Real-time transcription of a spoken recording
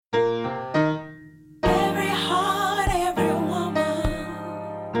Every heart, every woman.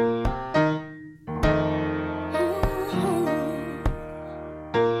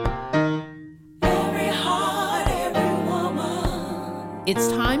 Every heart, every woman. It's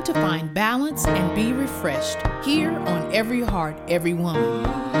time to find balance and be refreshed here on Every Heart, Every Woman.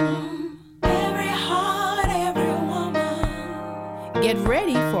 Every heart, every woman. Get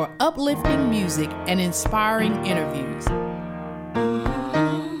ready for uplifting music and inspiring interviews.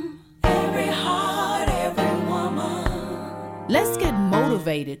 Every heart, every woman. Let's get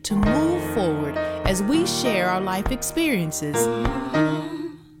motivated to move forward as we share our life experiences.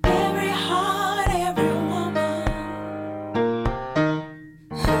 Every heart, every woman.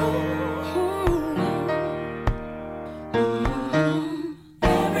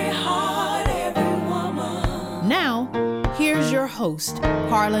 Every heart, every woman. Now, here's your host,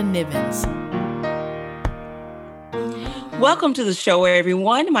 Carla Nivens. Welcome to the show,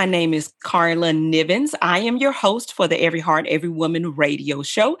 everyone. My name is Carla Nivens. I am your host for the Every Heart, Every Woman radio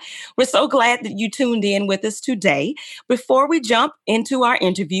show. We're so glad that you tuned in with us today. Before we jump into our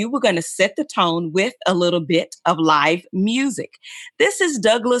interview, we're going to set the tone with a little bit of live music. This is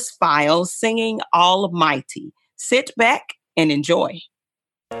Douglas Files singing Almighty. Sit back and enjoy.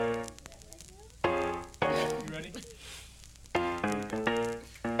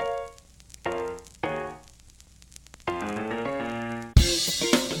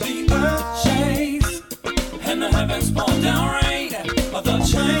 And the heavens pour down rain, the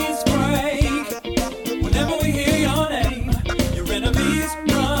chains break. Whenever we hear your name, your enemies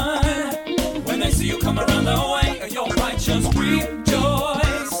run. When they see you come around the way, your righteous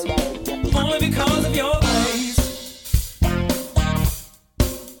rejoice. Only because of your grace.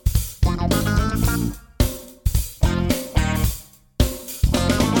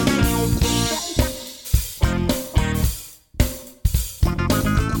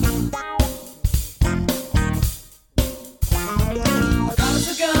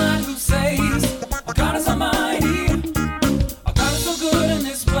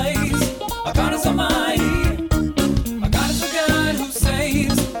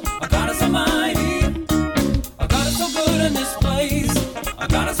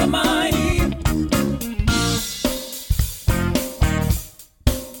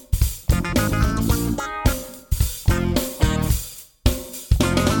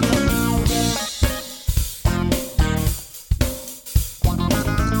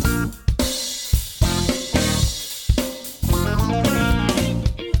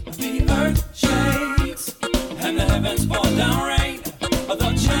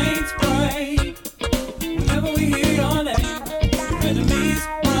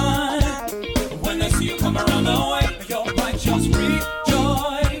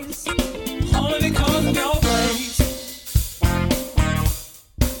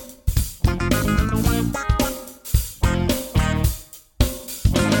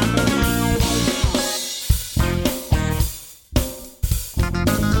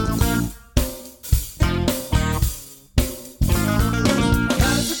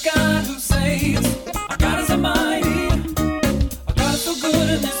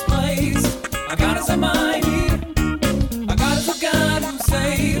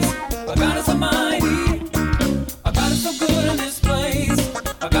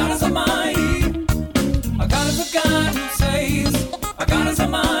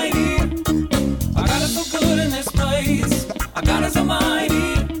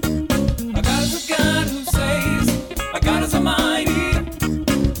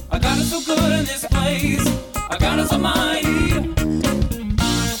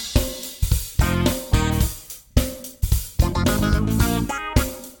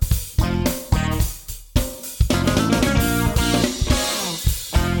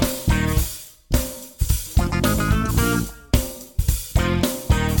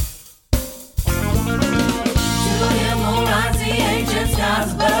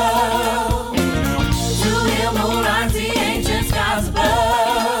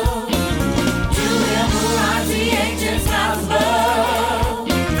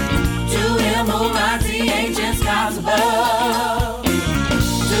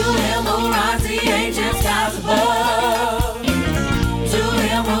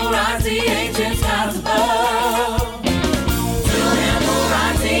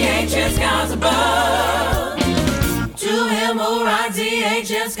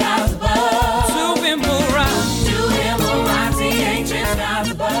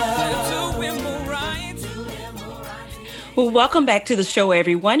 Well, welcome back to the show,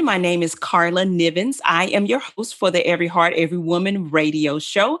 everyone. My name is Carla Nivens. I am your host for the Every Heart, Every Woman radio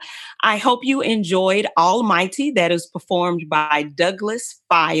show. I hope you enjoyed Almighty, that is performed by Douglas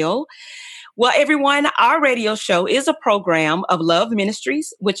File. Well, everyone, our radio show is a program of Love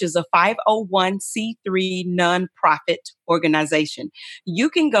Ministries, which is a 501c3 nonprofit organization. You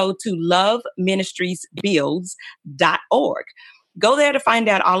can go to loveministriesbuilds.org. Go there to find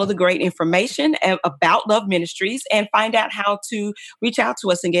out all of the great information about Love Ministries and find out how to reach out to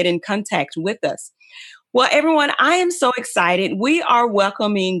us and get in contact with us. Well, everyone, I am so excited. We are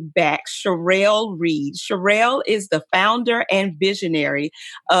welcoming back Sherelle Reed. Sherelle is the founder and visionary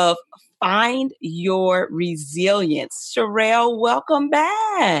of Find Your Resilience. Sherelle, welcome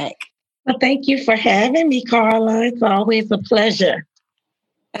back. Well, thank you for having me, Carla. It's always a pleasure.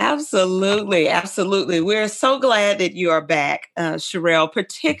 Absolutely. Absolutely. We're so glad that you are back, Sherelle,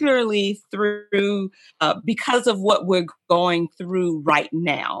 particularly through because of what we're going through right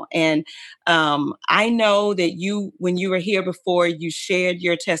now. And I know that when you were here before, you shared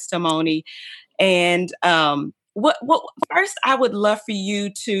your testimony. And what first, I would love for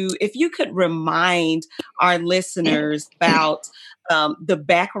you to, if you could remind our listeners about the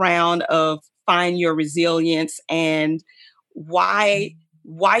background of Find Your Resilience and why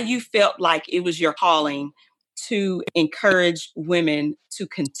you felt like it was your calling to encourage women to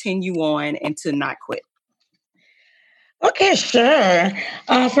continue on and to not quit. Okay, sure.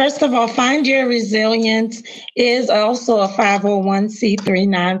 First of all, Find Your Resilience is also a 501c3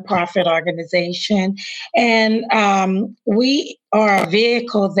 nonprofit organization. And we are a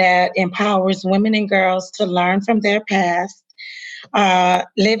vehicle that empowers women and girls to learn from their past,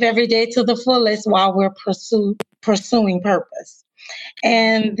 live every day to the fullest while we're pursuing purpose.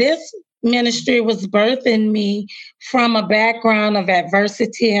 And this ministry was birthed in me from a background of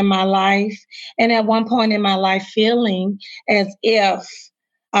adversity in my life. And at one point in my life, feeling as if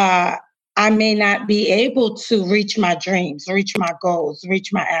I may not be able to reach my dreams, reach my goals,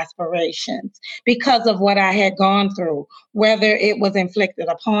 reach my aspirations because of what I had gone through, whether it was inflicted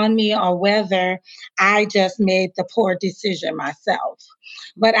upon me or whether I just made the poor decision myself.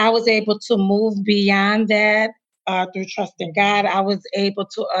 But I was able to move beyond that. Through trusting God, I was able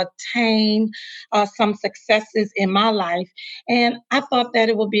to attain some successes in my life. And I thought that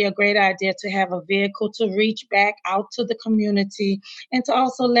it would be a great idea to have a vehicle to reach back out to the community and to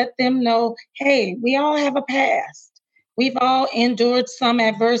also let them know, hey, we all have a past. We've all endured some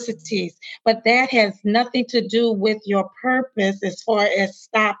adversities, but that has nothing to do with your purpose as far as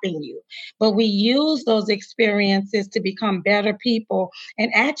stopping you. But we use those experiences to become better people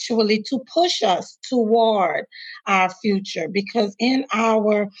and actually to push us toward our future, because in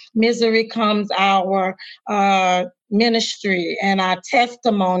our misery comes our ministry, and our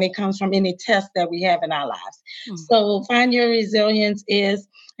testimony comes from any test that we have in our lives. So Find Your Resilience is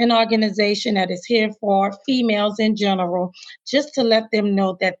an organization that is here for females in general, just to let them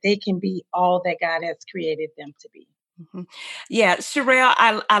know that they can be all that God has created them to be. Mhm. Yeah, Sherelle,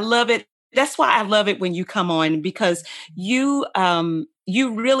 I love it. That's why I love it when you come on, because you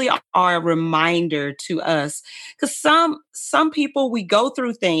really are a reminder to us. Because some people, we go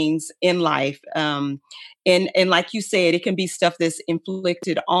through things in life, and like you said, it can be stuff that's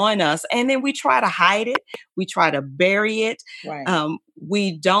inflicted on us, and then we try to hide it, we try to bury it, Right.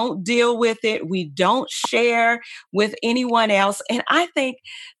 we don't deal with it, we don't share with anyone else, and I think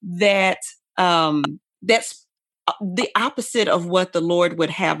that that's the opposite of what the Lord would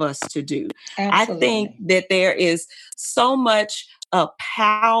have us to do. I think Absolutely. that there is so much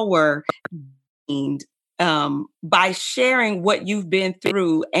power gained by sharing what you've been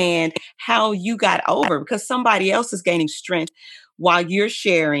through and how you got over, because somebody else is gaining strength while you're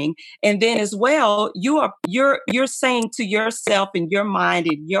sharing. And then as well, you're saying to yourself and your mind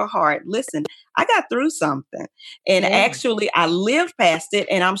and your heart, listen, I got through something, and Yeah. actually I lived past it,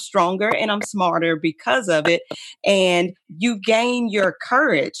 and I'm stronger and I'm smarter because of it. And you gain your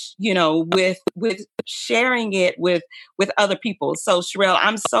courage, with sharing it with other people. So Sherelle,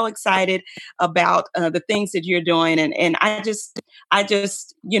 I'm so excited about the things that you're doing, and I just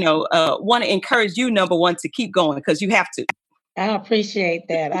want to encourage you, number one, to keep going, because you have to. I appreciate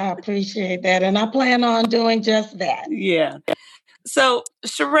that. I appreciate that. And I plan on doing just that. Yeah. So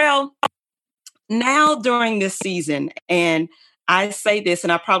Sherelle, now during this season, and I say this,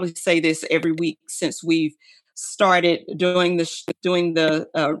 and I probably say this every week since we've started doing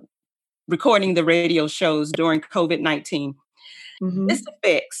the recording the radio shows during COVID-19, this Mhm.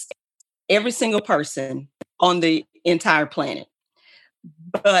 affects every single person on the entire planet,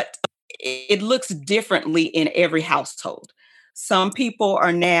 but it looks differently in every household. Some people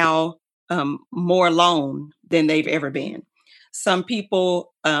are now more alone than they've ever been. Some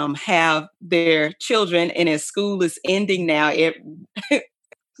people have their children, and as school is ending now,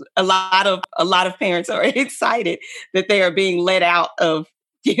 a lot of parents are excited that they are being let out of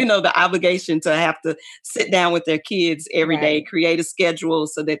the obligation to have to sit down with their kids every day, Right. create a schedule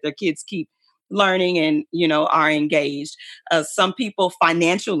so that their kids keep learning and are engaged. Some people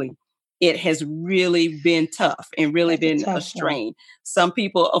financially, it has really been tough and really That's a been a tough one. strain. Some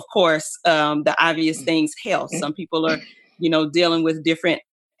people, of course, the obvious things, health. Some people are dealing with different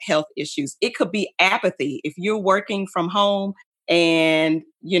health issues. It could be apathy if you're working from home and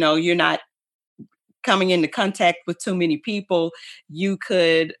you're not coming into contact with too many people. You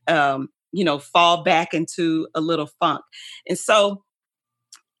could fall back into a little funk. And so,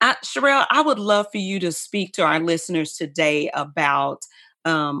 Sherelle, I would love for you to speak to our listeners today about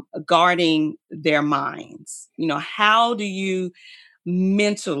guarding their minds. How do you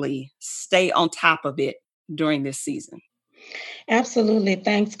mentally stay on top of it during this season? Absolutely.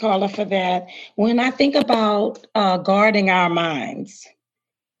 Thanks, Carla, for that. When I think about guarding our minds,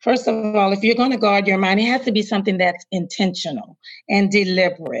 first of all, if you're going to guard your mind, it has to be something that's intentional and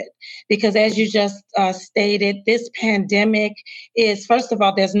deliberate. Because as you just stated, this pandemic is, first of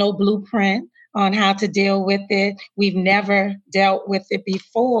all, there's no blueprint on how to deal with it. We've never dealt with it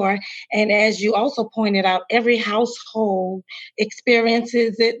before. And as you also pointed out, every household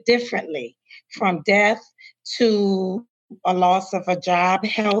experiences it differently, from death to a loss of a job,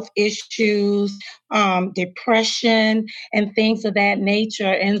 health issues, depression, and things of that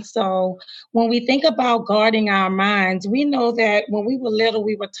nature. And so when we think about guarding our minds, we know that when we were little,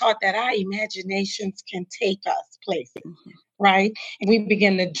 we were taught that our imaginations can take us places. Right? And we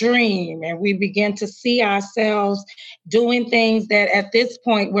begin to dream and we begin to see ourselves doing things that at this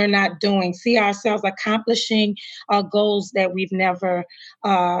point we're not doing, see ourselves accomplishing goals that we've never,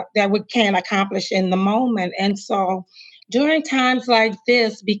 that we can't accomplish in the moment. And so during times like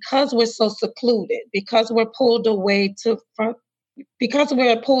this, because we're so secluded, because we're pulled away because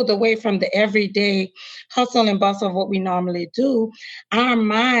we're pulled away from the everyday hustle and bustle of what we normally do, our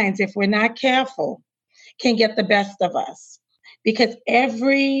minds, if we're not careful, can get the best of us. Because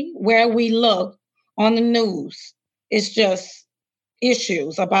everywhere we look on the news, it's just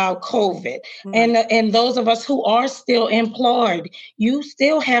issues about COVID. Right. And those of us who are still employed, you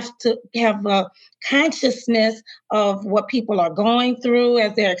still have to have a consciousness of what people are going through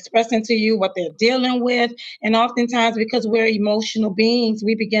as they're expressing to you what they're dealing with. And oftentimes, because we're emotional beings,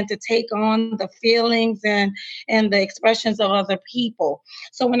 we begin to take on the feelings and the expressions of other people.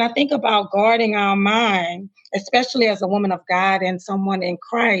 So when I think about guarding our mind, especially as a woman of God and someone in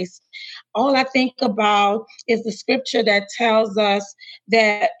Christ, all I think about is the scripture that tells us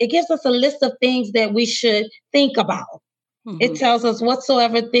that it gives us a list of things that we should think about. It tells us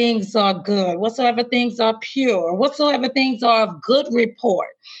whatsoever things are good, whatsoever things are pure, whatsoever things are of good report.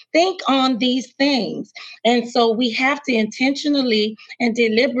 Think on these things. And so we have to intentionally and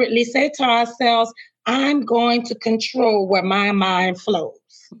deliberately say to ourselves, I'm going to control where my mind flows.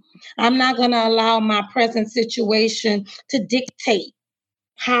 I'm not going to allow my present situation to dictate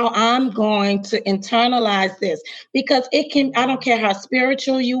how I'm going to internalize this, because I don't care how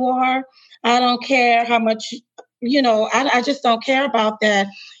spiritual you are. I don't care how much, I just don't care about that.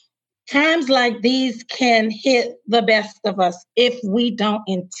 Times like these can hit the best of us if we don't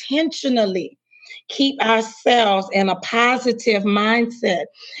intentionally keep ourselves in a positive mindset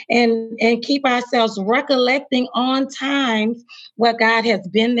and keep ourselves recollecting on times where God has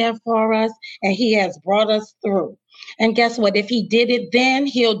been there for us and he has brought us through. And guess what? If he did it then,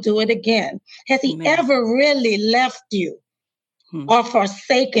 he'll do it again. Has he Amen. ever really left you or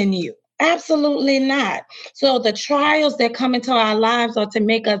forsaken you? Absolutely not. So the trials that come into our lives are to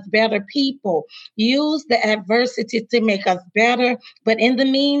make us better people. Use the adversity to make us better. But in the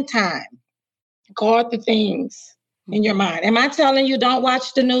meantime, guard the things in your mind. Am I telling you don't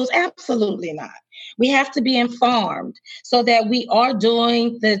watch the news? Absolutely not. We have to be informed so that we are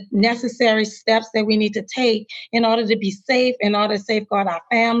doing the necessary steps that we need to take in order to be safe, in order to safeguard our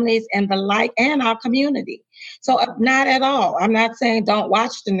families and the like and our community. So not at all. I'm not saying don't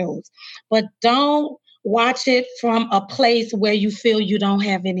watch the news, but don't watch it from a place where you feel you don't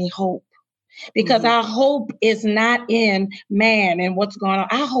have any hope. Because our hope is not in man and what's going on.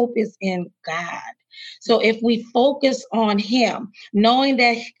 Our hope is in God. So if we focus on him, knowing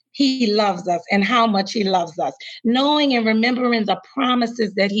that he loves us and how much he loves us, knowing and remembering the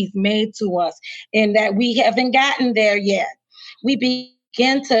promises that he's made to us and that we haven't gotten there yet, we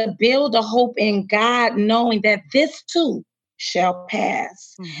begin to build a hope in God, knowing that this too shall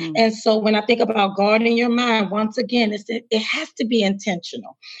pass. Mhm. And so when I think about guarding your mind, once again, it has to be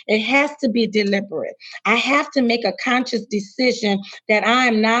intentional. It has to be deliberate. I have to make a conscious decision that I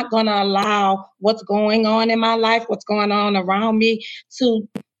am not going to allow what's going on in my life, what's going on around me, to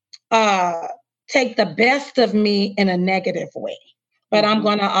uh, take the best of me in a negative way. But I'm Mhm.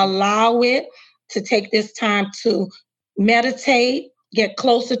 going to allow it to take this time to meditate, get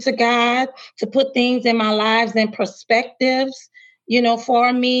closer to God, to put things in my lives in perspectives,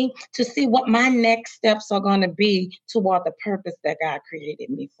 for me, to see what my next steps are going to be toward the purpose that God created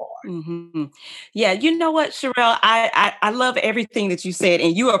me for. Hmm. Yeah, you know what, Sherelle, I love everything that you said,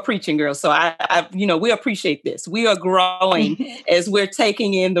 and you are preaching, girl. So we appreciate this. We are growing as we're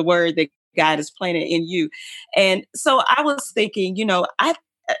taking in the word that God has planted in you. And so I was thinking,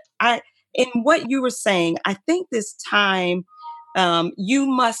 I in what you were saying, I think this time, you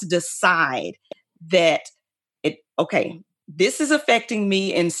must decide that okay, this is affecting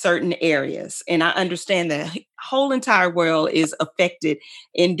me in certain areas. And I understand the whole entire world is affected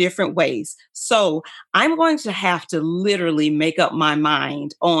in different ways. So I'm going to have to literally make up my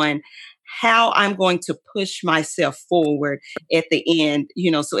mind on how I'm going to push myself forward at the end,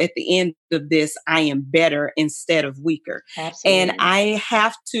 so at the end of this, I am better instead of weaker. And Absolutely. I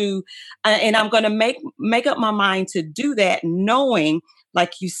have to, and I'm going to make up my mind to do that, knowing,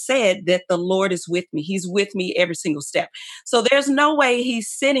 like you said, that the Lord is with me. He's with me every single step. So there's no way he's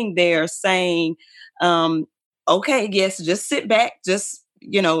sitting there saying, okay, yes, just sit back, just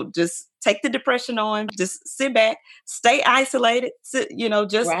take the depression on, just sit back, stay isolated,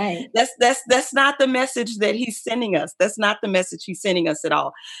 just Right. that's not the message that he's sending us. That's not the message he's sending us at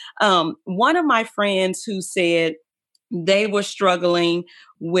all. One of my friends who said they were struggling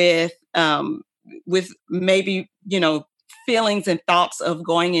with maybe, feelings and thoughts of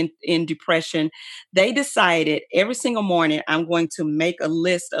going in depression, they decided every single morning, I'm going to make a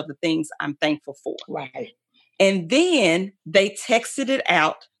list of the things I'm thankful for. Right. And then they texted it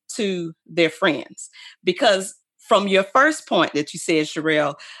out to their friends. Because from your first point that you said,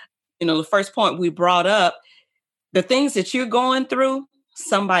 Sherelle, the first point we brought up, the things that you're going through,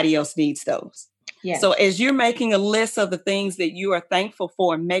 somebody else needs those. Yes. So as you're making a list of the things that you are thankful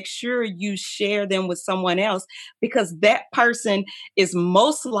for, make sure you share them with someone else, because that person is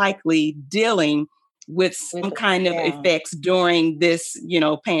most likely dealing with some kind of Yeah. effects during this,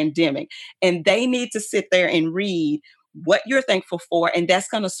 pandemic. And they need to sit there and read what you're thankful for. And that's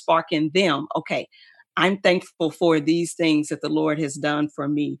going to spark in them, okay, I'm thankful for these things that the Lord has done for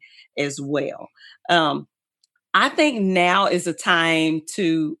me as well. I think now is a time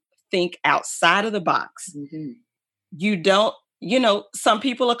to think outside of the box. Mhm. You don't, some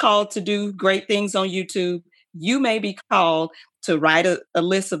people are called to do great things on YouTube. You may be called to write a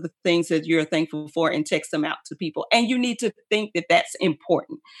list of the things that you're thankful for and text them out to people. And you need to think that that's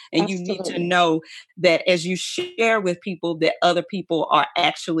important. And you need to Absolutely. know that as you share with people, that other people are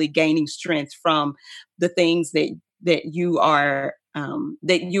actually gaining strength from the things that you are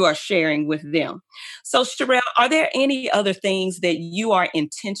sharing with them. So, Sherelle, are there any other things that you are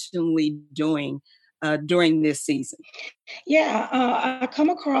intentionally doing during this season? Yeah, I come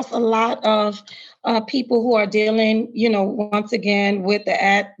across a lot of people who are dealing, once again with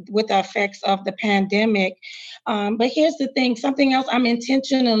the effects of the pandemic. But here's the thing: something else I'm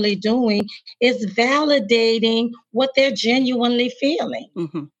intentionally doing is validating what they're genuinely feeling.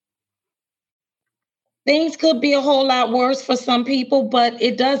 Hmm. Things could be a whole lot worse for some people, but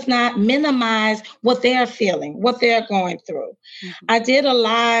it does not minimize what they're feeling, what they're going through. Hmm. I did a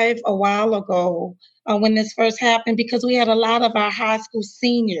live a while ago when this first happened, because we had a lot of our high school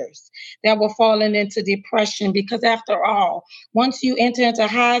seniors that were falling into depression. Because after all, once you enter into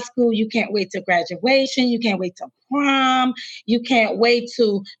high school, you can't wait to graduation, you can't wait to prom, you can't wait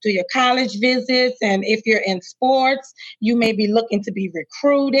to do your college visits. And if you're in sports, you may be looking to be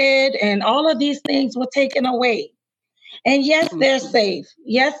recruited, and all of these things were taken away. And yes, they're Hmm. safe.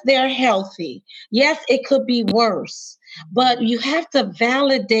 Yes, they're healthy. Yes, it could be worse. But you have to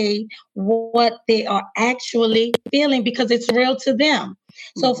validate what they are actually feeling, because it's real to them.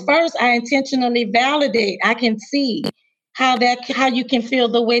 So Hmm. first, I intentionally validate. I can see how you can feel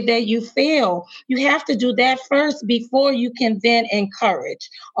the way that you feel. You have to do that first before you can then encourage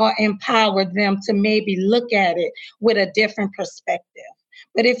or empower them to maybe look at it with a different perspective.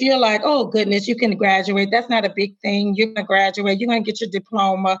 But if you're like, oh goodness, you can graduate, that's not a big thing. You're going to graduate, you're going to get your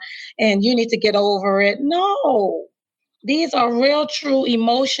diploma, and you need to get over it. No, These are real, true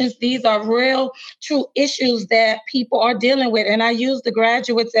emotions. These are real, true issues that people are dealing with. And I use the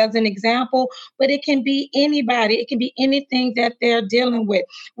graduates as an example, but it can be anybody, it can be anything that they're dealing with.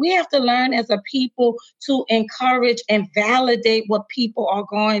 We have to learn as a people to encourage and validate what people are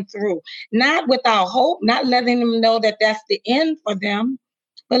going through, not without hope, not letting them know that that's the end for them.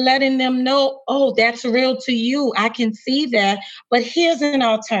 But letting them know, oh, that's real to you. I can see that. But here's an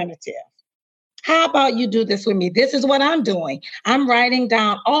alternative. How about you do this with me? This is what I'm doing. I'm writing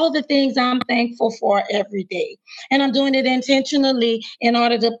down all the things I'm thankful for every day. And I'm doing it intentionally in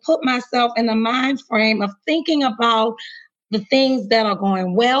order to put myself in the mind frame of thinking about the things that are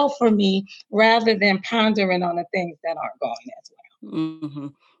going well for me rather than pondering on the things that aren't going as Hmm.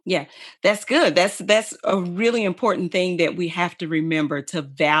 Yeah, that's good. That's a really important thing that we have to remember to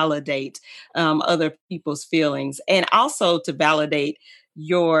validate other people's feelings, and also to validate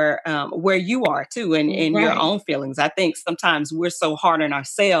your where you are too, well. and your Right. own feelings. I think sometimes we're so hard on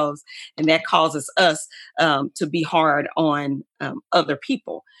ourselves, and that causes us to be hard on other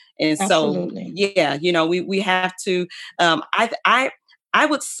people. And so, Absolutely. yeah, we have to. I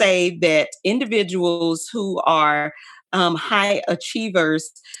would say that individuals who are high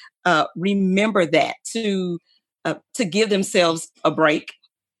achievers remember that to give themselves a break,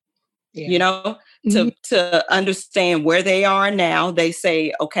 you Yeah. know, Mhm. to understand where they are now. They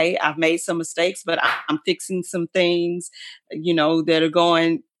say, okay, I've made some mistakes, but I'm fixing some things, that are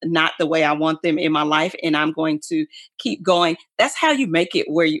going not the way I want them in my life, and I'm going to keep going. That's how you make it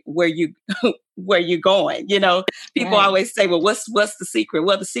where you where you're going. People Right. always say, well, what's the secret?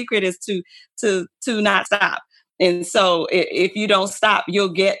 Well, the secret is to not stop. And so if you don't stop, you'll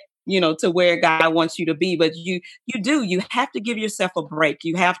get to where God wants you to be. But you have to give yourself a break.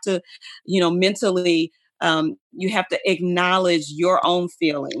 You have to mentally, you have to acknowledge your own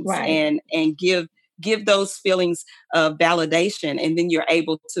feelings, Right. and give those feelings validation, and then you're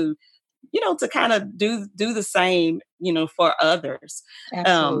able to kind of do the same for others. um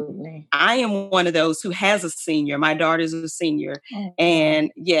Absolutely. I am one of those who has a senior. My daughter's a senior, Oh, wow. and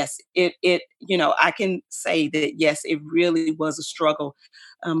yes, I can say that yes, it really was a struggle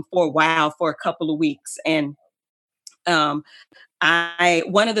for a while, for a couple of weeks. And um I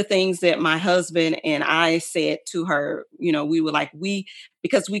one of the things that my husband and I said to her, we were like,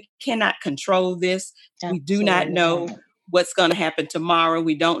 because we cannot control this. We do not Absolutely know not. what's going to happen tomorrow.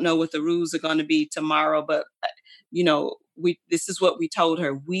 We don't know what the rules are going to be tomorrow, but we this is what we told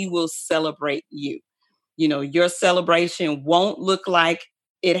her. We will celebrate you. Your celebration won't look like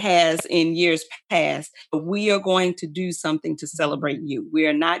it has in years past, but we are going to do something to celebrate you. We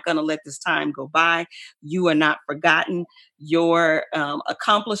are not going to let this time go by. You are not forgotten. Your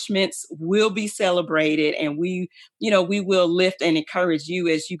accomplishments will be celebrated, and we will lift and encourage you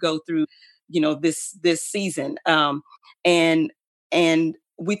as you go through, this season. And and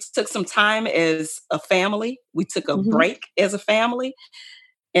we took some time as a family. We took a Mhm. break as a family,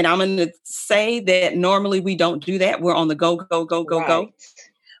 and I'm going to say that normally we don't do that. We're on the go, go, go, go, go. Right.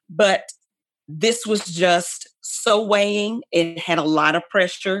 But this was just so weighing. It had a lot of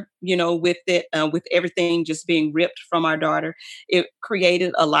pressure, with it, with everything just being ripped from our daughter. It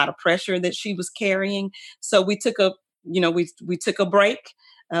created a lot of pressure that she was carrying. So we took a break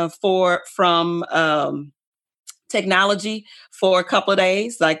from technology for a couple of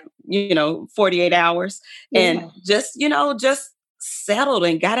days, like 48 hours, and Yeah. just settled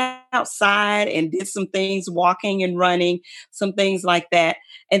and got outside and did some things, walking and running, some things like that.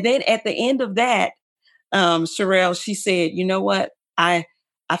 And then at the end of that, Sherelle, she said, you know what, I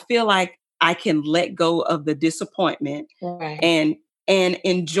feel like I can let go of the disappointment Right. and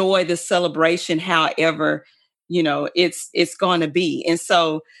enjoy the celebration however it's going to be. And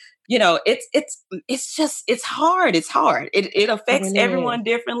so it's hard. It It affects really is. everyone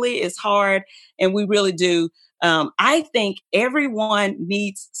differently. It's hard, and we really do. I think everyone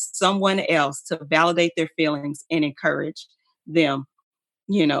needs someone else to validate their feelings and encourage them,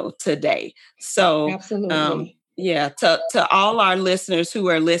 today. So, Absolutely. yeah, to all our listeners who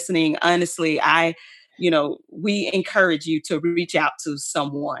are listening, honestly, we encourage you to reach out to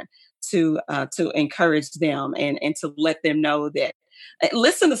someone to encourage them, and to let them know that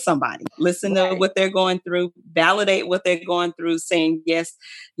listen to somebody, listen to Right. what they're going through, validate what they're going through, saying, yes,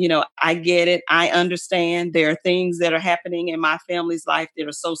 I get it. I understand. There are things that are happening in my family's life that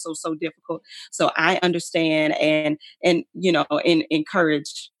are so, so, so difficult. So I understand, and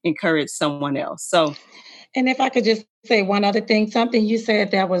encourage someone else. So And if I could just say one other thing, something you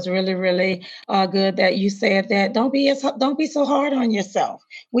said that was really, really good. That you said that don't be so hard on yourself.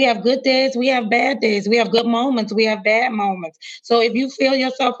 We have good days, we have bad days, we have good moments, we have bad moments. So if you feel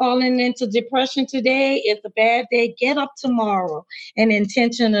yourself falling into depression today, it's a bad day. Get up tomorrow and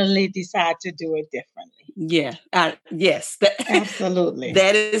intentionally decide to do it differently. Yeah. Yes. Absolutely.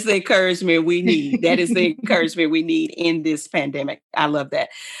 That is the encouragement we need. That is the encouragement we need in this pandemic. I love that.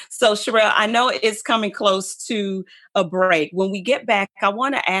 So, Sherelle, I know it's coming close to a break. When we get back, I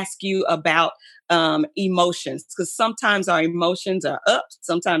want to ask you about emotions, because sometimes our emotions are up,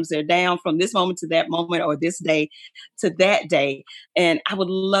 sometimes they're down from this moment to that moment, or this day to that day. And I would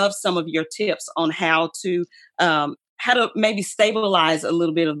love some of your tips on how to maybe stabilize a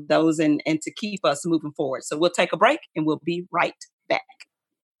little bit of those and to keep us moving forward. So we'll take a break and we'll be right back.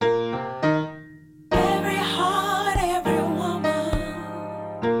 Every heart, every woman.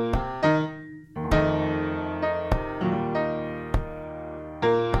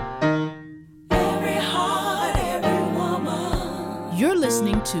 Every heart, every woman. You're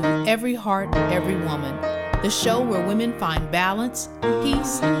listening to Every Heart, Every Woman, the show where women find balance,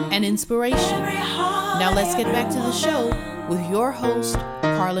 peace, and inspiration. Every heart, Now let's get back to the show with your host,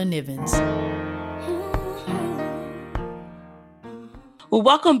 Carla Nivens. Well,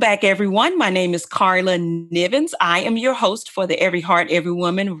 welcome back, everyone. My name is Carla Nivens. I am your host for the Every Heart, Every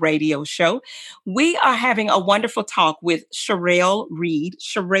Woman radio show. We are having a wonderful talk with Sherelle Reed.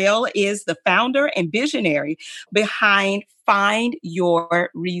 Sherelle is the founder and visionary behind Find Your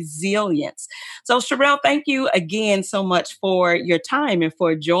Resilience. So, Sherelle, thank you again so much for your time and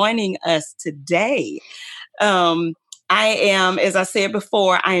for joining us today. I am, as I said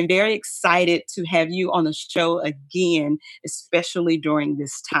before, I am very excited to have you on the show again, especially during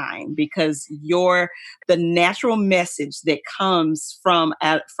this time, because the natural message that comes from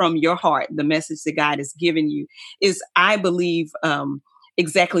your heart, the message that God has given you, is, I believe,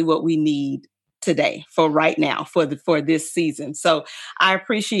 exactly what we need today, for right now, for this season. So I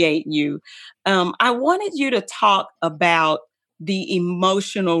appreciate you. I wanted you to talk about the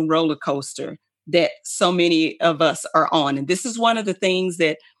emotional roller coaster that so many of us are on. And this is one of the things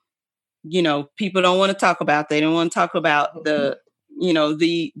that, people don't want to talk about. They don't want to talk about the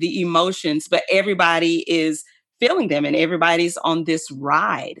emotions, but everybody is feeling them and everybody's on this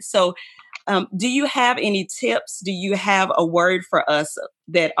ride. So do you have any tips? Do you have a word for us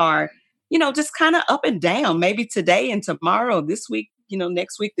that are, just kind of up and down, maybe today and tomorrow, this week,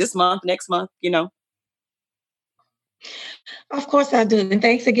 next week, this month, next month? Of course I do. And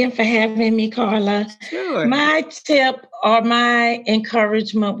thanks again for having me, Carla. Sure. My tip or my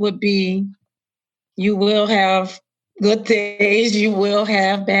encouragement would be, you will have good days, you will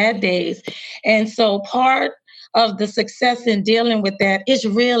have bad days. And so part of the success in dealing with that is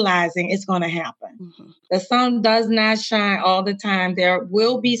realizing it's going to happen. Mhm. The sun does not shine all the time. There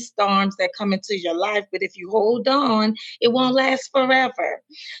will be storms that come into your life, but if you hold on, it won't last forever.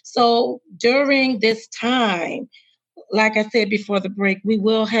 So during this time, like I said before the break, we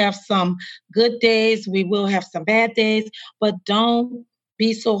will have some good days, we will have some bad days, but don't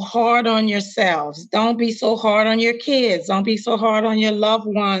be so hard on yourselves. Don't be so hard on your kids. Don't be so hard on your loved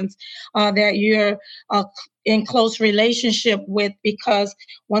ones that you're in close relationship with, because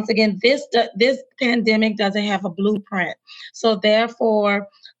once again, this pandemic doesn't have a blueprint. So therefore,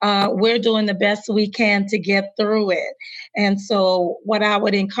 we're doing the best we can to get through it. And so what I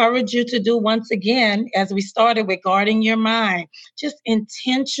would encourage you to do, once again, as we started with guarding your mind, just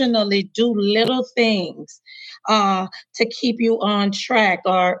intentionally do little things to keep you on track,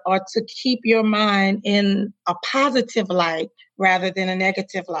 or to keep your mind in a positive light rather than a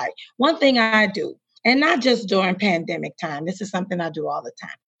negative light. One thing I do, and not just during pandemic time, this is something I do all the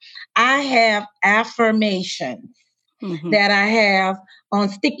time. I have affirmations Mhm. that I have on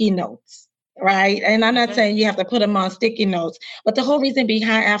sticky notes, right? And I'm not Okay. saying you have to put them on sticky notes, but the whole reason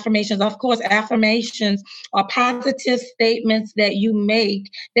behind affirmations, of course, affirmations are positive statements that you make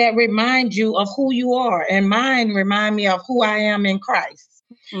that remind you of who you are. And mine remind me of who I am in Christ.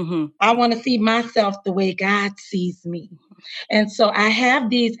 Mhm. I want to see myself the way God sees me. And so I have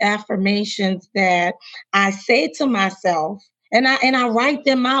these affirmations that I say to myself, and I write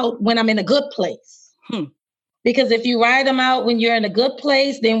them out when I'm in a good place. Hmm. Because if you write them out when you're in a good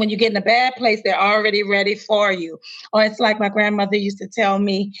place, then when you get in a bad place, they're already ready for you. Or it's like my grandmother used to tell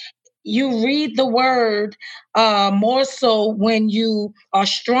me, you read the word more so when you are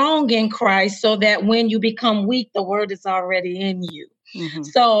strong in Christ, so that when you become weak, the word is already in you. Mhm.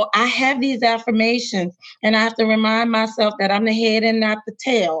 So I have these affirmations, and I have to remind myself that I'm the head and not the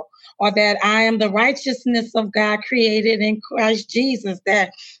tail, or that I am the righteousness of God created in Christ Jesus,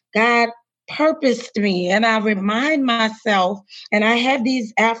 that God purposed me, and I remind myself, and I have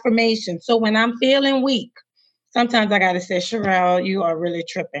these affirmations. So when I'm feeling weak, sometimes I got to say, Sherelle, you are really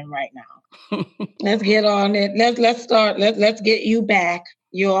tripping right now. Let's get on it. Let's start. Let's get you back.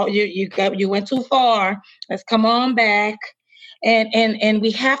 You went too far. Let's come on back. And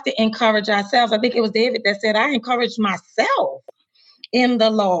we have to encourage ourselves. I think it was David that said, I encourage myself in the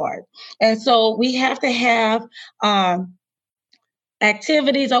Lord. And so we have to have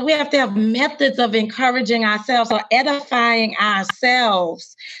activities, or we have to have methods of encouraging ourselves or edifying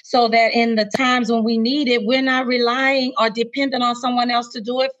ourselves, so that in the times when we need it, we're not relying or dependent on someone else to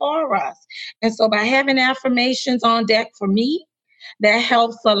do it for us. And so by having affirmations on deck for me, that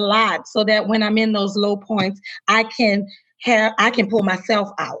helps a lot, so that when I'm in those low points, I can pull myself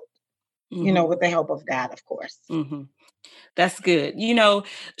out, with the help of God, of course. Mm-hmm. That's good.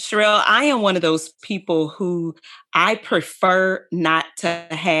 Sherelle, I am one of those people who I prefer not to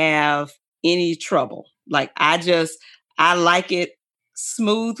have any trouble. Like I like it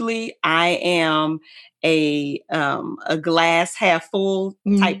smoothly. I am a glass half full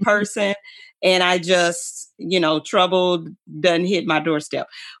type person. And I just, trouble doesn't hit my doorstep.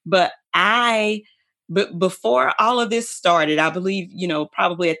 But before all of this started, I believe,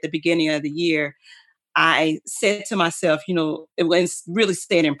 probably at the beginning of the year, I said to myself, it was really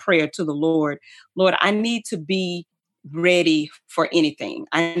staying in prayer to the Lord. Lord, I need to be ready for anything.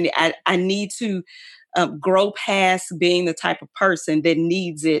 I need to grow past being the type of person that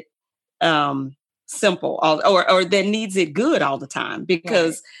needs it simple or that needs it good all the time,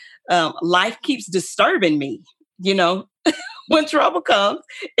 because life keeps disturbing me. When trouble comes,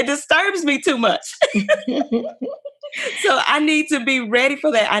 it disturbs me too much. So I need to be ready for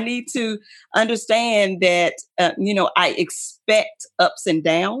that. I need to understand that, I expect ups and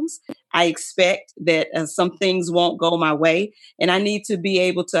downs. I expect that some things won't go my way. And I need to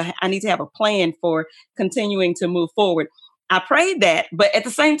have a plan for continuing to move forward. I prayed that, but at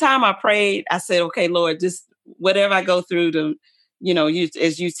the same time I said, okay, Lord, just whatever I go through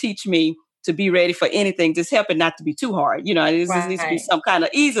as you teach me to be ready for anything, just help it not to be too hard. It just needs to be some kind of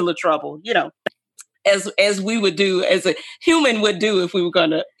easy little trouble, as we would do, as a human would do if we were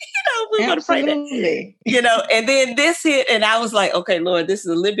gonna, pray that. And then this hit, and I was like, okay, Lord, this is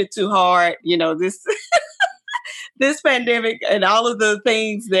a little bit too hard. This this pandemic and all of the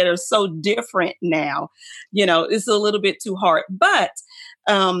things that are so different now, it's a little bit too hard. But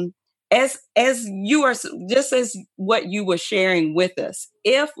as you are, just as what you were sharing with us,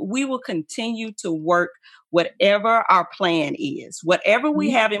 if we will continue to work whatever our plan is, whatever we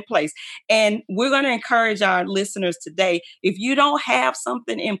have in place. And we're going to encourage our listeners today, if you don't have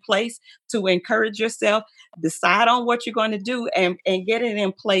something in place to encourage yourself, decide on what you're going to do and get it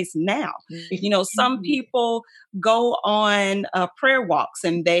in place now. Some people go on prayer walks,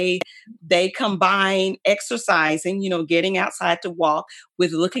 and they combine exercising, getting outside to walk,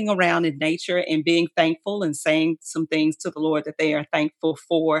 with looking around in nature and being thankful and saying some things to the Lord that they are thankful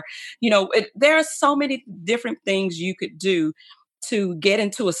for. There are so many different things you could do to get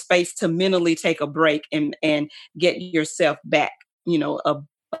into a space to mentally take a break and get yourself back,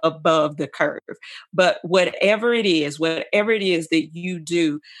 above the curve. But whatever it is that you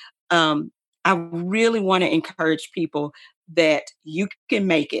do, I really want to encourage people that you can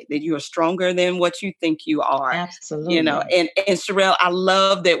make it, that you are stronger than what you think you are. Absolutely. And Sherelle, I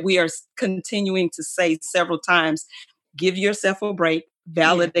love that we are continuing to say several times, give yourself a break,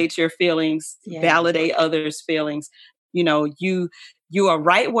 validate your feelings, validate others' feelings. You are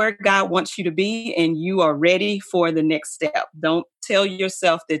right where God wants you to be, and you are ready for the next step. Don't tell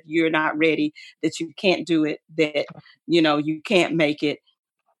yourself that you're not ready, that you can't do it, that, you can't make it.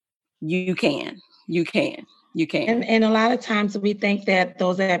 You can. And a lot of times we think that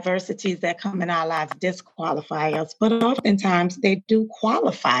those adversities that come in our lives disqualify us, but oftentimes they do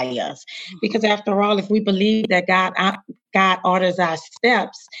qualify us. Because after all, if we believe that God orders our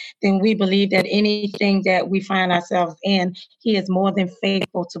steps, then we believe that anything that we find ourselves in, He is more than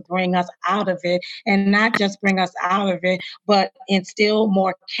faithful to bring us out of it, and not just bring us out of it, but instill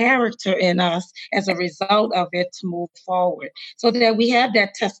more character in us as a result of it to move forward. So that we have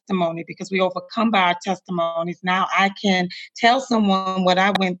that testimony, because we overcome by our testimonies. Now I can tell someone what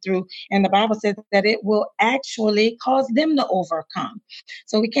I went through, and the Bible says that it will actually cause them to overcome.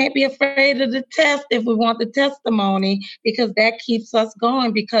 So we can't be afraid of the test if we want the testimony, because that keeps us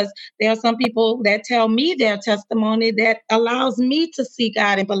going. Because there are some people that tell me their testimony that allows me to see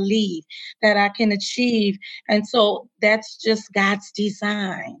God and believe that I can achieve. And so that's just God's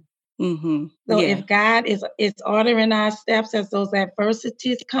design. Mm-hmm. So if God is ordering our steps as those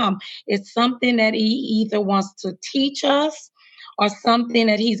adversities come, it's something that He either wants to teach us, or something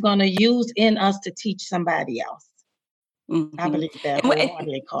that he's going to use in us to teach somebody else. I Mhm. believe that And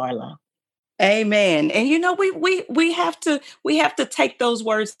wholeheartedly, Carla. Amen. And we have to take those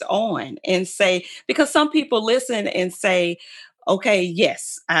words on and say, because some people listen and say, okay,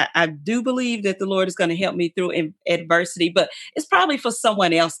 yes, I do believe that the Lord is going to help me through adversity, but it's probably for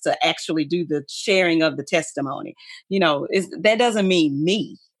someone else to actually do the sharing of the testimony. That doesn't mean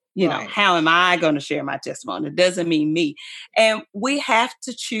me. Right. How am I going to share my testimony? It doesn't mean me. And we have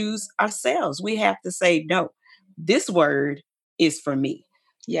to choose ourselves. We have to say, no, this word is for me.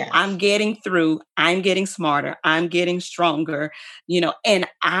 Yes. I'm getting through. I'm getting smarter. I'm getting stronger, and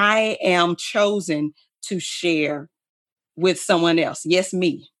I am chosen to share with someone else. Yes,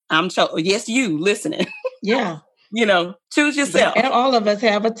 me. Yes, you listening. Yeah. Choose yourself. And all of us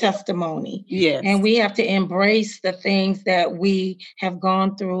have a testimony. Yes. And we have to embrace the things that we have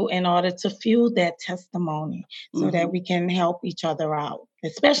gone through in order to fuel that testimony so that we can help each other out,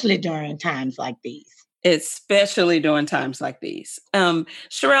 especially during times like these. Especially during times like these.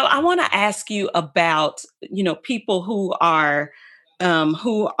 Sherelle, I want to ask you about, people who are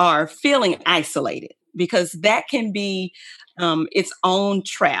feeling isolated, because that can be its own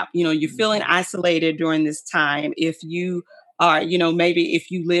trap. You're feeling isolated during this time. If you are, maybe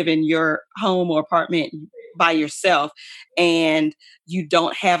if you live in your home or apartment by yourself and you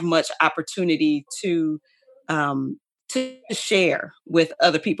don't have much opportunity to share with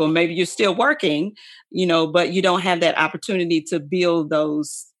other people. Maybe you're still working, but you don't have that opportunity to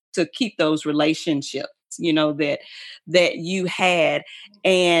to keep those relationships, that you had.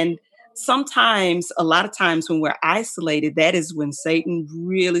 And sometimes, a lot of times when we're isolated, that is when Satan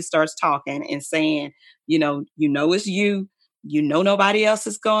really starts talking and saying, it's you, nobody else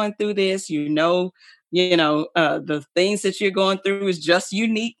is going through this, the things that you're going through is just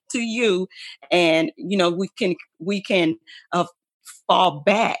unique to you. And we can fall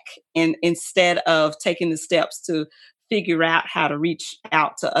back, and instead of taking the steps to figure out how to reach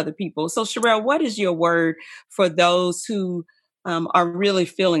out to other people. So Sherelle, what is your word for those who are really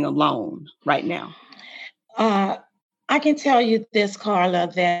feeling alone right now? I can tell you this,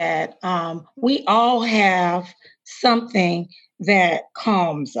 Carla, that we all have something that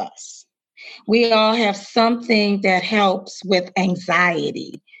calms us. We all have something that helps with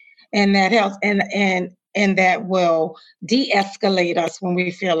anxiety, and that helps and that will de-escalate us when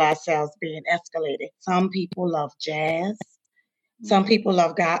we feel ourselves being escalated. Some people love jazz. Some people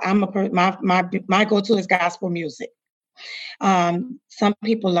love God. My go-to is gospel music. Some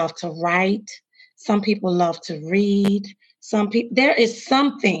people love to write. Some people love to read. There is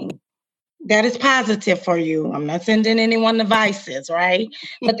something that is positive for you. I'm not sending anyone the vices, right?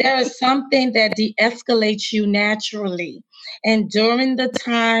 But there is something that de-escalates you naturally. And during the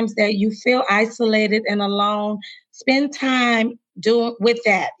times that you feel isolated and alone, spend time doing with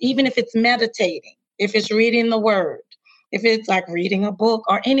that, even if it's meditating, if it's reading the word, if it's like reading a book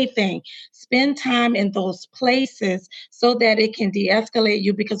or anything. Spend time in those places so that it can de-escalate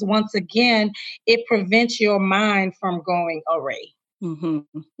you, because once again, it prevents your mind from going array. Mm-hmm,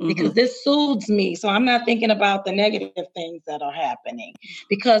 mm-hmm. Because this soothes me, so I'm not thinking about the negative things that are happening,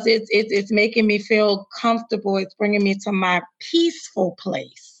 because it's making me feel comfortable. It's bringing me to my peaceful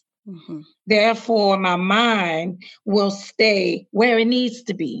place. Mm-hmm. Therefore, my mind will stay where it needs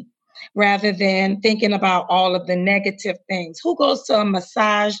to be, rather than thinking about all of the negative things. Who goes to a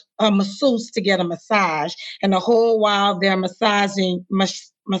masseuse to get a massage, and the whole while they're massaging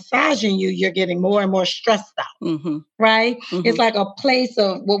you, you're getting more and more stressed out, mm-hmm. right? Mm-hmm. It's like a place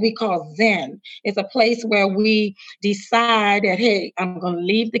of what we call Zen. It's a place where we decide that, hey, I'm going to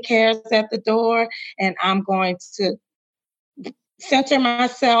leave the cares at the door, and I'm going to center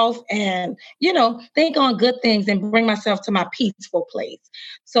myself and, think on good things and bring myself to my peaceful place.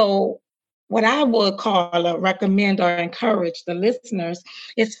 So what I would call or recommend or encourage the listeners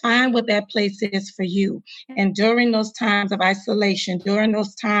is find what that place is for you. And during those times of isolation, during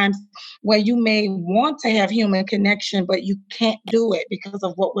those times where you may want to have human connection, but you can't do it because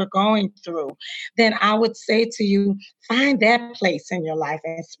of what we're going through, then I would say to you, find that place in your life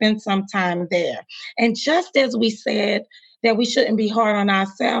and spend some time there. And just as we said that we shouldn't be hard on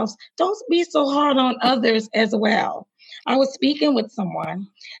ourselves, don't be so hard on others as well. I was speaking with someone,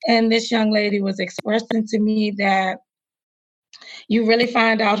 and this young lady was expressing to me that you really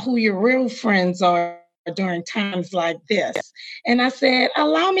find out who your real friends are during times like this. And I said,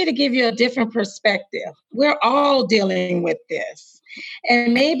 allow me to give you a different perspective. We're all dealing with this.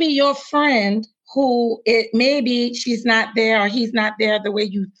 And maybe your friend who it maybe she's not there or he's not there the way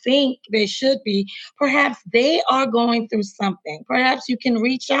you think they should be. Perhaps they are going through something. Perhaps you can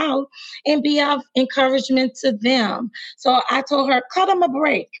reach out and be of encouragement to them. So I told her, cut them a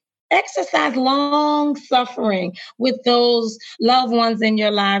break. Exercise long suffering with those loved ones in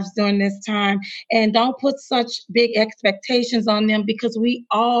your lives during this time. And don't put such big expectations on them because we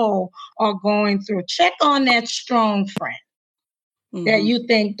all are going through. Check on that strong friend that you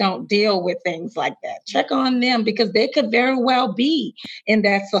think don't deal with things like that. Check on them because they could very well be in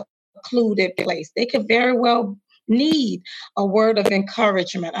that secluded place. They could very well need a word of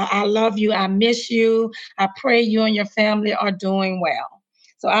encouragement. I love you. I miss you. I pray you and your family are doing well.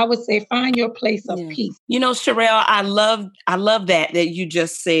 So I would say find your place of peace. You know, Sherelle, I love that you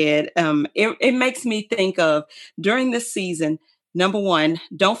just said. It makes me think of during this season, number one,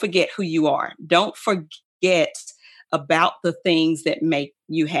 don't forget who you are. Don't forget about the things that make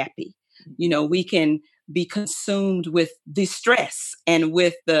you happy. You know, we can be consumed with the stress and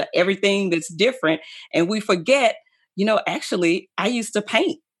with the everything that's different. And we forget, you know, actually, I used to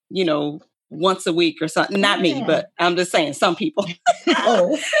paint, you know, once a week or something. Not me, but I'm just saying some people.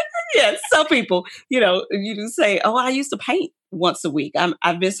 Oh. Yeah, some people, you know, you can say, oh, I used to paint once a week.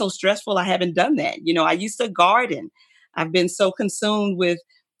 I've been so stressful. I haven't done that. You know, I used to garden. I've been so consumed with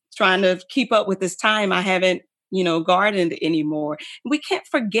trying to keep up with this time. I haven't, you know, gardened anymore. We can't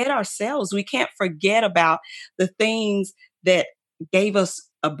forget ourselves. We can't forget about the things that gave us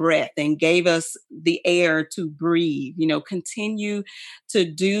a breath and gave us the air to breathe. You know, continue to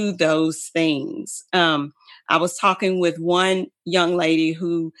do those things. I was talking with one young lady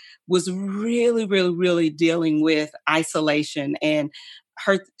who was really, really, really dealing with isolation, and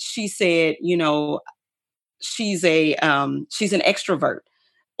she said, you know, she's an extrovert,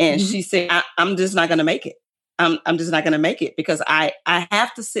 and she said, I'm just not going to make it. I'm just not going to make it because I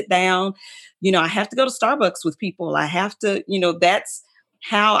have to sit down. You know, I have to go to Starbucks with people. I have to, you know, that's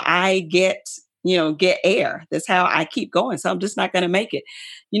how I get air. That's how I keep going. So I'm just not going to make it.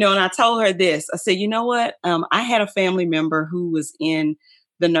 You know, and I told her this. I said, you know what? I had a family member who was in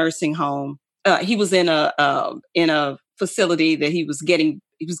the nursing home. He was in a facility that he was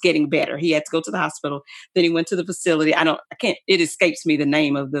getting better. He had to go to the hospital. Then he went to the facility. It escapes me the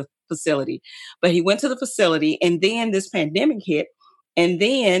name of the facility, but he went to the facility, and then this pandemic hit. And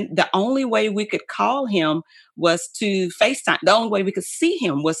then the only way we could call him was to FaceTime. The only way we could see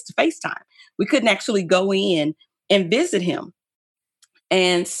him was to FaceTime. We couldn't actually go in and visit him.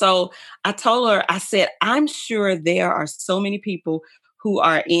 And so I told her, I said, I'm sure there are so many people who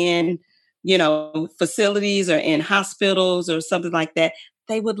are in, you know, facilities or in hospitals or something like that.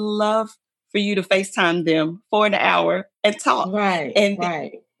 They would love for you to FaceTime them for an hour and talk. Right.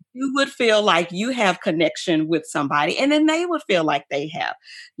 You would feel like you have connection with somebody, and then they would feel like they have,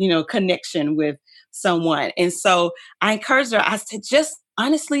 you know, connection with someone. And so I encouraged her, I said, just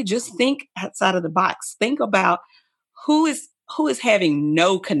honestly, just think outside of the box. Think about who is having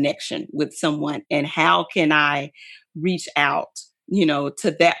no connection with someone, and how can I reach out, you know,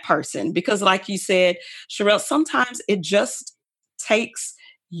 to that person? Because like you said, Sherelle, sometimes it just takes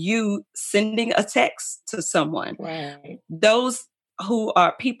you sending a text to someone. Right. Those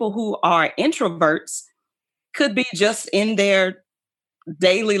people who are introverts could be just in their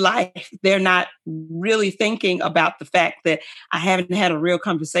daily life. They're not really thinking about the fact that I haven't had a real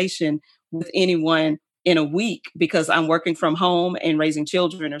conversation with anyone in a week because I'm working from home and raising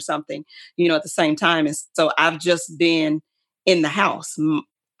children or something, you know, at the same time. And so I've just been in the house.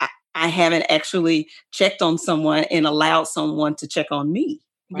 I haven't actually checked on someone and allowed someone to check on me,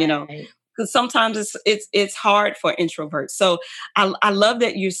 you know. Because sometimes it's hard for introverts. So I love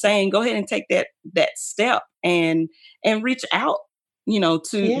that you're saying go ahead and take that step and reach out, you know,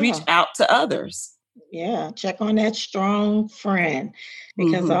 to reach out to others. Yeah, check on that strong friend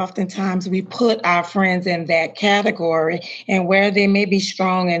because oftentimes we put our friends in that category, and where they may be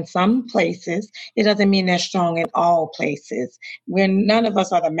strong in some places, it doesn't mean they're strong in all places. None of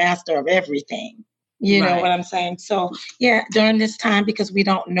us are the master of everything. You know what I'm saying? So yeah, during this time, because we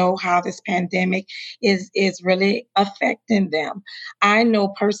don't know how this pandemic is really affecting them. I know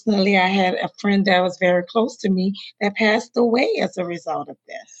personally, I had a friend that was very close to me that passed away as a result of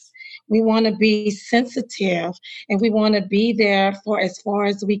this. We want to be sensitive, and we want to be there for as far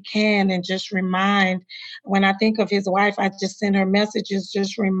as we can, and just remind. When I think of his wife, I just send her messages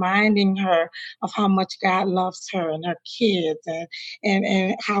just reminding her of how much God loves her and her kids,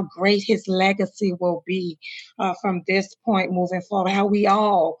 and how great his legacy will be from this point moving forward, how we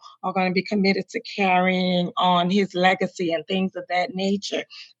all are going to be committed to carrying on his legacy and things of that nature.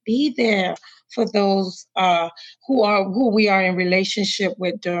 Be there for those who we are in relationship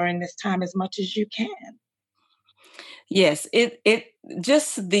with during this time as much as you can. Yes, it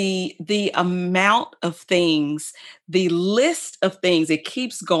just the amount of things, the list of things, it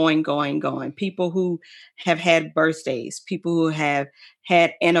keeps going, going, going. People who have had birthdays, people who have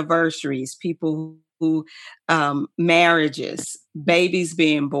had anniversaries, people who marriages, babies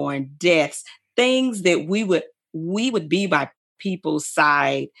being born, deaths, things that we would be by people's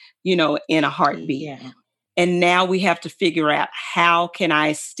side, in a heartbeat. Yeah, And now we have to figure out, how can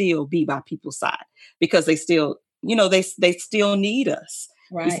I still be by people's side, because they still, they still need us.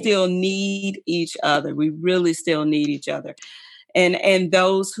 We right. still need each other. We really still need each other. And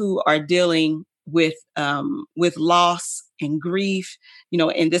those who are dealing with loss and grief,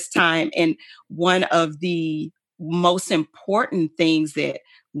 in this time. And one of the most important things that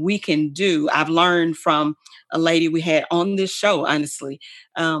we can do, I've learned from a lady we had on this show, honestly,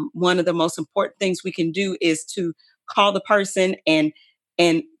 one of the most important things we can do is to call the person and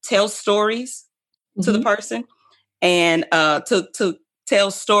tell stories to the Hmm. person, and to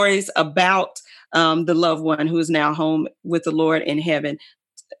tell stories about the loved one who is now home with the Lord in heaven,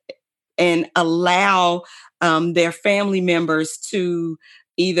 and allow their family members to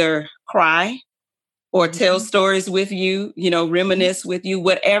either cry or tell Hmm. stories with you, reminisce with you,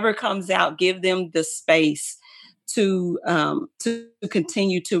 whatever comes out, give them the space to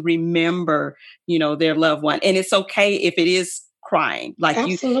continue to remember, their loved one. And it's okay if it is crying.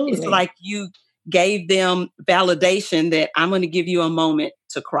 It's Absolutely. like you gave them validation that I'm going to give you a moment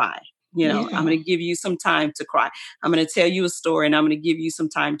to cry. I'm Yeah, going to give you some time to cry. I'm going to tell you a story, and I'm going to give you some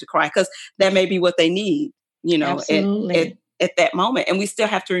time to cry, because that may be what they need, at absolutely. at that moment. And we still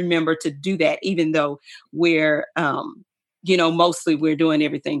have to remember to do that, even though we're, mostly we're doing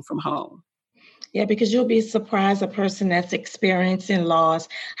everything from home. Yeah, because you'll be surprised a person that's experiencing loss,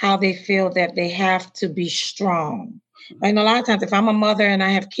 how they feel that they have to be strong. And a lot of times if I'm a mother and I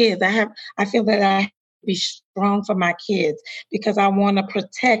have kids, I feel that I have to be strong for my kids because I want to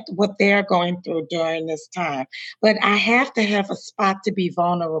protect what they're going through during this time. But I have to have a spot to be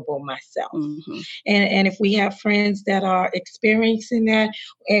vulnerable myself. Hmm. And if we have friends that are experiencing that,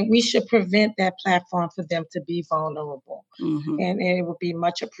 and we should prevent that platform for them to be vulnerable. Hmm. And it would be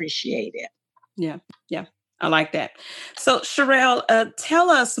much appreciated. Yeah, yeah, I like that. So, Sherelle, tell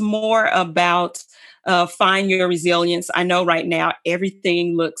us more about Find Your Resilience. I know right now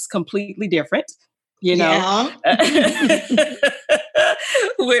everything looks completely different. You know, Yeah.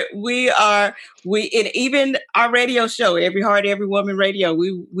 we are and even our radio show, Every Heart, Every Woman Radio.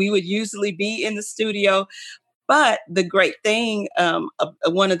 We would usually be in the studio, but the great thing,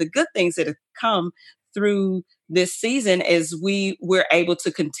 one of the good things that have come through this season is we're able to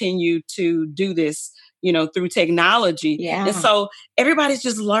continue to do this, through technology. And Yeah. so everybody's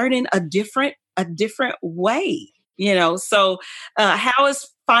just learning a different way, So how is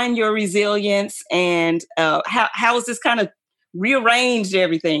Find Your Resilience, and how is this kind of rearranged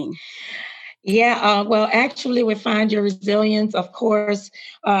everything? Yeah, well, actually, with Find Your Resilience, of course,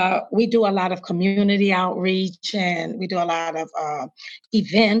 we do a lot of community outreach and we do a lot of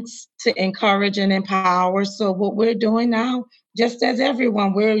events to encourage and empower. So, what we're doing now, just as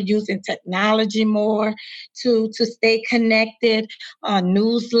everyone, we're using technology more to stay connected.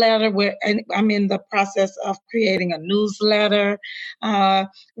 Newsletter, and I'm in the process of creating a newsletter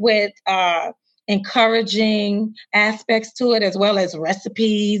with encouraging aspects to it, as well as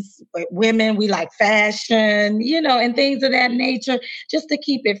recipes. With women, we like fashion, and things of that nature, just to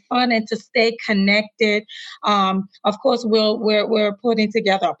keep it fun and to stay connected. Of course, we're putting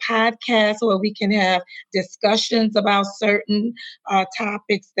together a podcast where we can have discussions about certain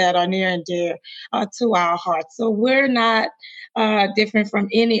topics that are near and dear to our hearts. So we're not different from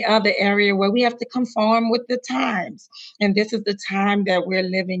any other area where we have to conform with the times. And this is the time that we're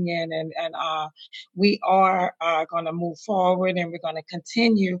living in. And we are going to move forward, and we're going to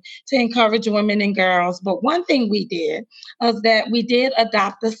continue to encourage women and girls. But one thing we did was that we did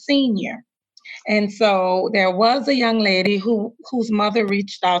adopt a senior. And so there was a young lady whose mother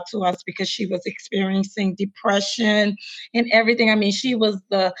reached out to us because she was experiencing depression and everything. I mean, she was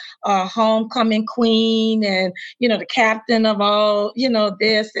the homecoming queen, and the captain of all,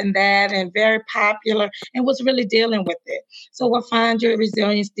 this and that, and very popular, and was really dealing with it. So what Find Your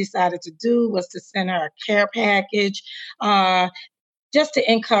Resilience decided to do was to send her a care package. Just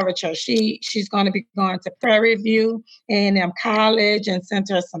to encourage her. She's going to be going to Prairie View A&M College, and sent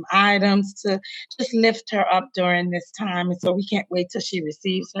her some items to just lift her up during this time. And so we can't wait till she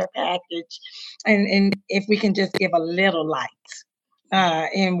receives her package, and if we can just give a little light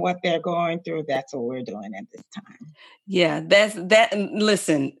in what they're going through, that's what we're doing at this time. Yeah, that's that. And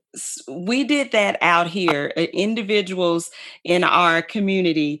listen, We did that out here. Individuals in our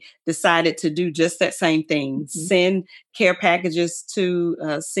community decided to do just that same thing, send care packages to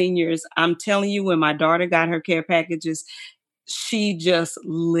seniors. I'm telling you, when my daughter got her care packages, she just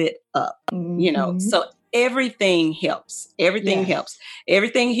lit up, So everything helps. Everything helps.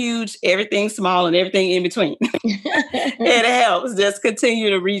 Everything huge, everything small, and everything in between. It helps. Just continue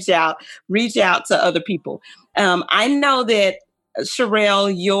to reach out to other people. I know that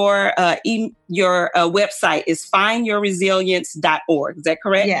Sherelle, your website is findyourresilience.org. Is that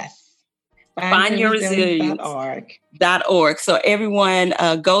correct? Yes. Findyourresilience.org. So everyone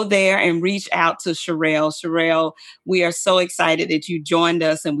go there and reach out to Sherelle. Sherelle, we are so excited that you joined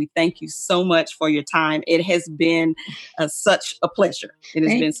us, and we thank you so much for your time. It has been such a pleasure.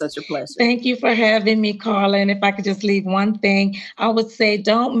 Thank you for having me, Carla. And if I could just leave one thing, I would say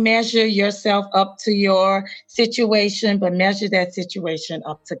don't measure yourself up to your situation, but measure that situation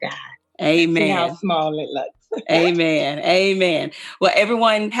up to God. Amen. See how small it looks. Amen. Amen. Well,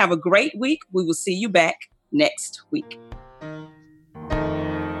 everyone have a great week. We will see you back next week.